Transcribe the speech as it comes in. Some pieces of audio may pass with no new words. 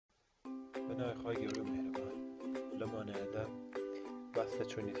بنای خواهی گەورە مهرەبان لەمانەیەدا باس لە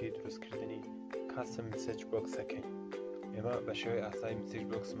چۆنیەتی دروستکردنی کاسم مسیج بۆکسەکەین. ئێمە بە شێوەی ئاسایی مسیج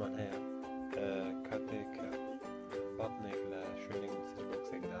بۆکسمان هەیە کاتێک کە باتنێک لە شوێنێک مسیج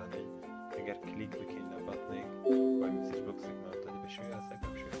بۆکسێک دانێن ئەگەر کلیک بکەین لە باتنێک وای مسیج بۆکسێکمان دەدی بە شێوەی ئاسایی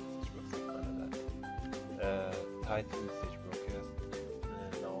بە شێوەی مسیج بۆکسێکمانەدا تایتل مسیج بۆکس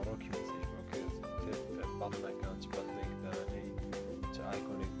ناوەڕۆکی مسیج بۆکس باتنەکان چ باتنێک دانەی چ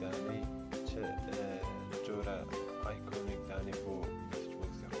ئایکۆنێک دانەی چ جۆرە ئایکۆنێک دانێ بۆ مسیج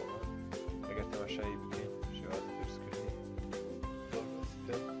بۆکسی خۆمان ئەگەر تەماشایی بکەین شێوازی دروستکردنی زۆر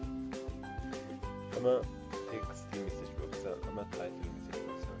بەسیتە. ئەمە تێکستی مسیج بۆکسە، ئەمە تایتل مسیج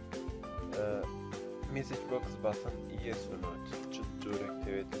بۆکسە. مسیج بۆکس باتن یەس و نۆ چ جۆرێک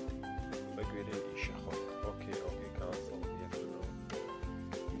دەوێت بە گوێرەی ئیشە خۆ ئۆکێ کانسڵ یەس و نۆ.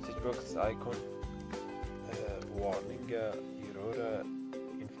 مسیج بۆکس ئایکۆن وارنینگە، ئیرۆرە،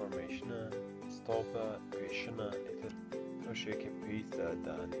 ئینفۆرمێشنە، ستۆپە، کوێشنە، ئیتر ئەو شێوەیەکە پێویستە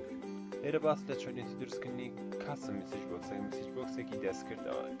دانێ. لێرە باس لە چۆنیەتی دروستکردنی کاسم مسیج بۆکسێک مسیج بۆکسێکی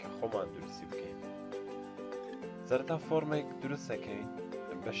دەستکردەوە کە خۆمان دروستی بکەین. سەرەتا فۆرمێک دروست دەکەین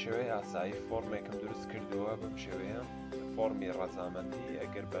بە شێوەی ئاسایی. فۆرمێکم دروست کردووە بەم شێوەیە فۆرمی ڕەزامەندی.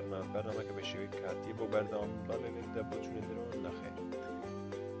 ئەگەر بەرنامەکە بە شێوەی کاتی بۆ بەردەوام بەڵێنێتدا بۆ چونە دەرەوە نەخێر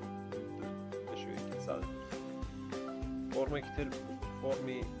بە شێوەیەکی سادە. فۆرمێکی تر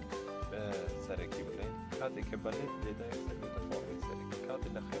فۆرمی سەرەکی بڵێن کاتێک کە بەلێت لێدای سەرێتە فۆرمی سەرەکی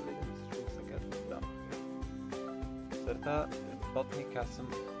کاتێک نەخێر لێدە مسیج بۆکسەکە دابخێت. سەرەتا بەڵنی کاسم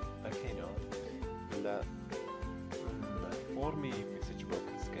ئەکەینەوە لە فۆرمی مسیج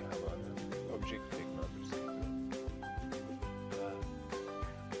بۆکس کە هەمانە ئۆبجێکتێکمان دروست کردووە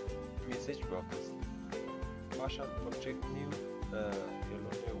مسیج بۆکس پاشان ئۆبجێکتنی و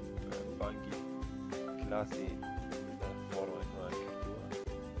هێڵۆنێ و بانگی کلاسی فۆرمێکمان کردووە.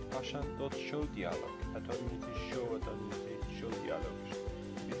 پاشان دۆت شۆ دیالۆگ ئەتۆنیتی شۆ ئەتۆنیتی شۆ دیالۆگش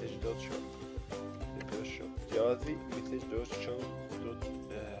مسیج دۆت شۆ جیازی مسیج دۆت شۆ دۆت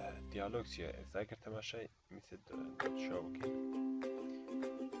دیالۆگ چیە؟ ئەگەر تەماشای مسیج دۆت شۆ بکەین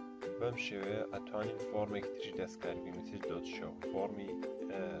بەم شێوەیە ئەتوانین فۆرمێکی تری دەستکاری بکەین. مسیج دۆت شۆ فۆرمی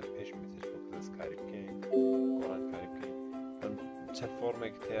پێش مسیج بۆکس دەستکاری بکەین، گۆڕانکاری بکەین. چەند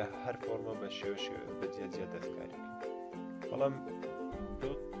فۆرمێک هەیە هەر فۆرمە بە شێوە بە جیا دەستکاری بکەین. بەڵام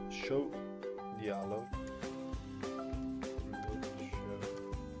دۆت شۆ دیالۆگ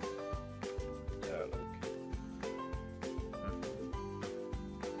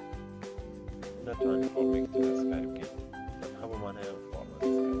نەتوانین فۆرمێکی تر دەستکاری بکەین. هەموومان هەیە فۆرمە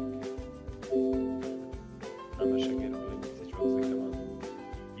دەستکاری بکەین. ئەمە شەگەر بڵێن مسیج بۆکسەکەمان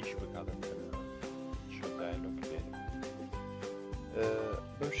ئیش بکاتن شۆ دایلۆگ لێن.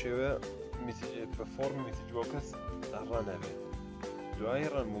 بەم شێوەیە بە فۆرمی مسیج بۆکس ڕانەبێت. دوای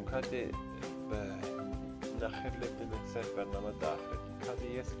ڕانبوون کاتێ بە نەخێر لێ بدەمێت سەر بەرنامە داخرێت. کاتێ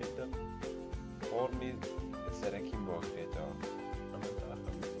یەس لێدەم فۆرمی سەرەکیم بۆگرێتەوە. ئەمە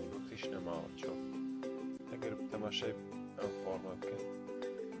داخل مسیج بۆکسیش نەماوە چۆن ئەگەر تەماشای ئەم فۆرمە بکەن.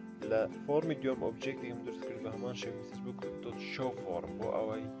 لە فۆرمی دووەم ئۆبجێکتێکم دروست کرد بە هەمان شێوە مسیج دۆت شۆ فۆرم بۆ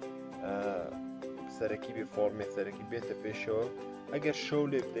ئەوەی سەرەکی بێ فۆرمی سەرەکی بێتە پێشەوە. ئەگەر شۆ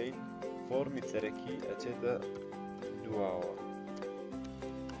لێ بدەین فۆرمی سەرەکی ئەچێتە دواوە.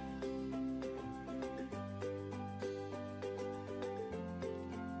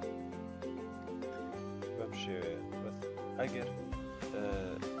 بەم شێوەیە بەس ئەگەر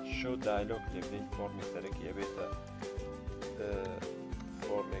شۆ دایلۆگ لێ بدەین فۆرمی سەرەکی ئەبێتە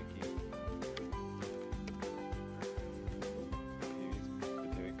فۆرمێکی پێویست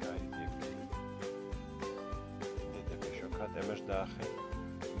بتەوێت کاری تێ بکەین دێتە پێشەوە. کات ئەمەش داخل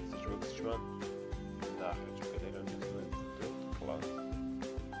مسیج بۆکسمان